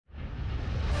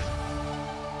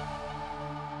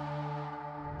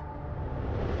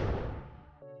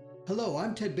Hello,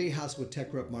 I'm Ted Bayhouse with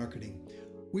Tech Rep Marketing.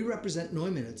 We represent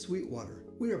Neumann at Sweetwater.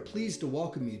 We are pleased to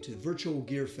welcome you to Virtual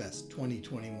Gear Fest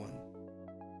 2021.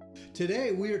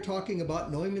 Today we are talking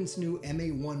about Neumann's new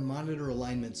MA1 monitor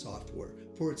alignment software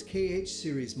for its KH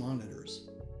series monitors.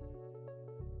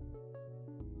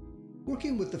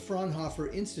 Working with the Fraunhofer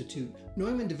Institute,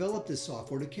 Neumann developed this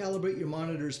software to calibrate your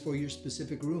monitors for your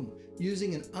specific room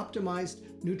using an optimized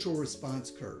neutral response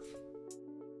curve.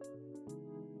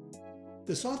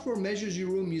 The software measures your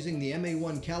room using the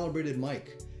MA1 calibrated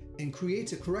mic and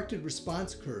creates a corrected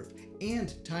response curve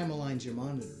and time aligns your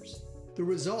monitors. The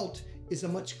result is a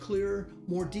much clearer,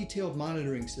 more detailed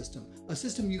monitoring system, a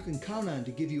system you can count on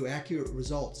to give you accurate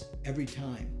results every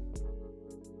time.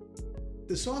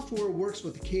 The software works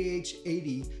with the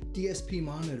KH80 DSP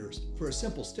monitors for a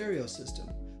simple stereo system.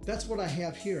 That's what I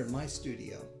have here in my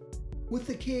studio. With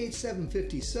the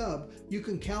KH750 sub, you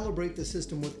can calibrate the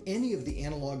system with any of the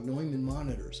analog Neumann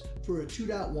monitors for a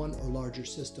 2.1 or larger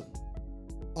system.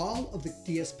 All of the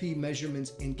DSP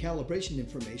measurements and calibration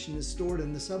information is stored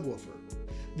in the subwoofer.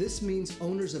 This means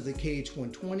owners of the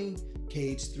KH120,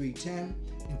 KH310,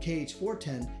 and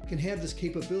KH410 can have this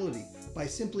capability by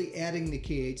simply adding the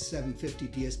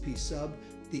KH750 DSP sub,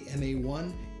 the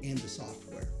MA1, and the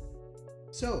software.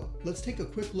 So let's take a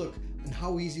quick look on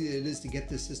how easy it is to get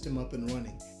this system up and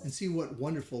running and see what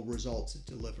wonderful results it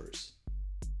delivers.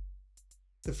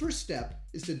 The first step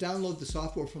is to download the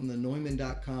software from the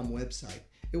Neumann.com website.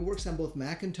 It works on both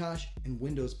Macintosh and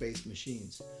Windows-based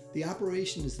machines. The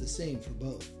operation is the same for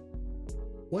both.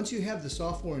 Once you have the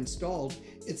software installed,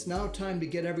 it's now time to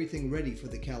get everything ready for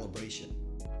the calibration.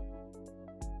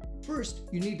 First,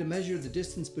 you need to measure the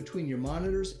distance between your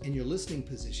monitors and your listening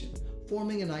position,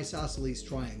 forming an isosceles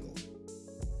triangle.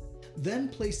 Then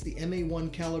place the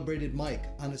MA1 calibrated mic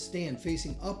on a stand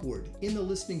facing upward in the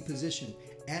listening position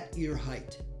at ear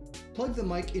height. Plug the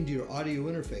mic into your audio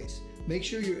interface. Make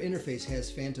sure your interface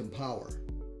has phantom power.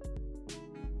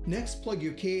 Next, plug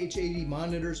your KH80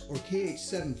 monitors or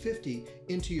KH750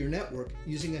 into your network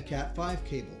using a Cat5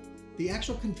 cable. The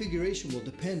actual configuration will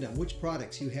depend on which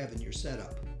products you have in your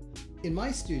setup. In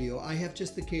my studio, I have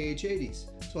just the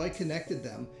KH80s, so I connected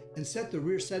them and set the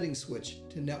rear setting switch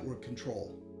to network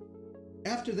control.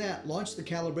 After that, launch the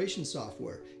calibration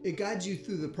software. It guides you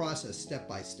through the process step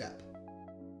by step.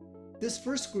 This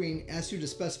first screen asks you to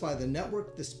specify the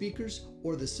network the speakers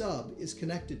or the sub is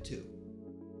connected to.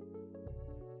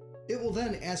 It will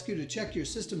then ask you to check your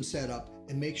system setup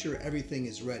and make sure everything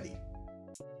is ready.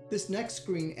 This next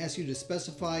screen asks you to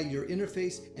specify your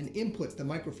interface and input the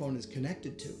microphone is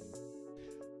connected to.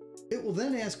 It will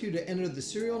then ask you to enter the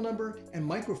serial number and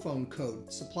microphone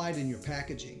code supplied in your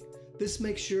packaging. This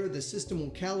makes sure the system will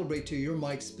calibrate to your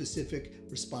mic's specific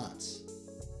response.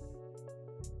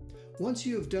 Once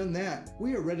you have done that,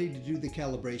 we are ready to do the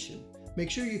calibration. Make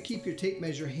sure you keep your tape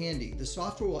measure handy. The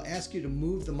software will ask you to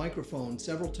move the microphone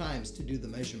several times to do the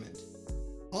measurement.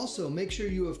 Also, make sure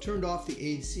you have turned off the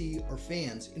AC or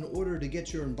fans in order to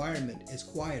get your environment as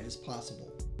quiet as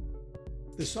possible.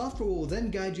 The software will then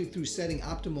guide you through setting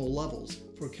optimal levels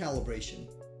for calibration.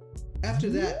 After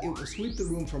that, it will sweep the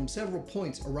room from several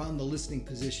points around the listening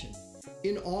position.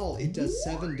 In all, it does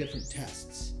 7 different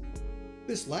tests.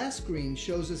 This last screen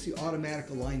shows us the automatic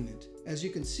alignment. As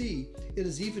you can see, it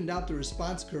has evened out the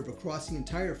response curve across the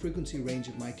entire frequency range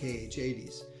of my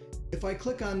KH80s. If I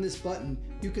click on this button,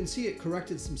 you can see it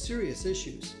corrected some serious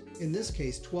issues. In this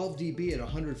case, 12 dB at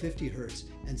 150 Hz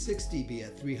and 6 dB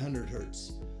at 300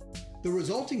 Hz. The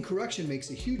resulting correction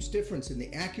makes a huge difference in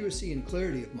the accuracy and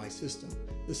clarity of my system.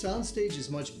 The soundstage is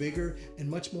much bigger and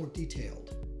much more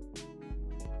detailed.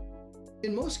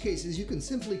 In most cases, you can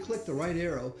simply click the right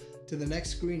arrow to the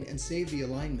next screen and save the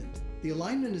alignment. The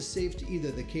alignment is saved to either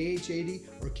the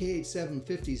KH80 or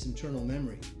KH750's internal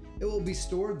memory. It will be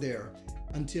stored there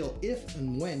until if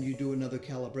and when you do another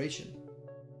calibration.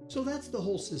 So that's the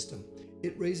whole system.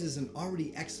 It raises an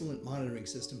already excellent monitoring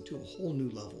system to a whole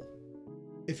new level.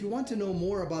 If you want to know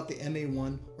more about the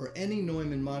MA1 or any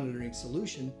Neumann monitoring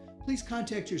solution, please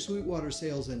contact your Sweetwater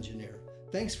sales engineer.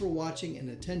 Thanks for watching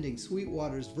and attending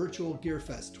Sweetwater's Virtual Gear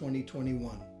Fest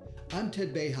 2021. I'm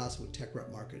Ted Bayhouse with Tech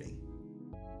Rep Marketing.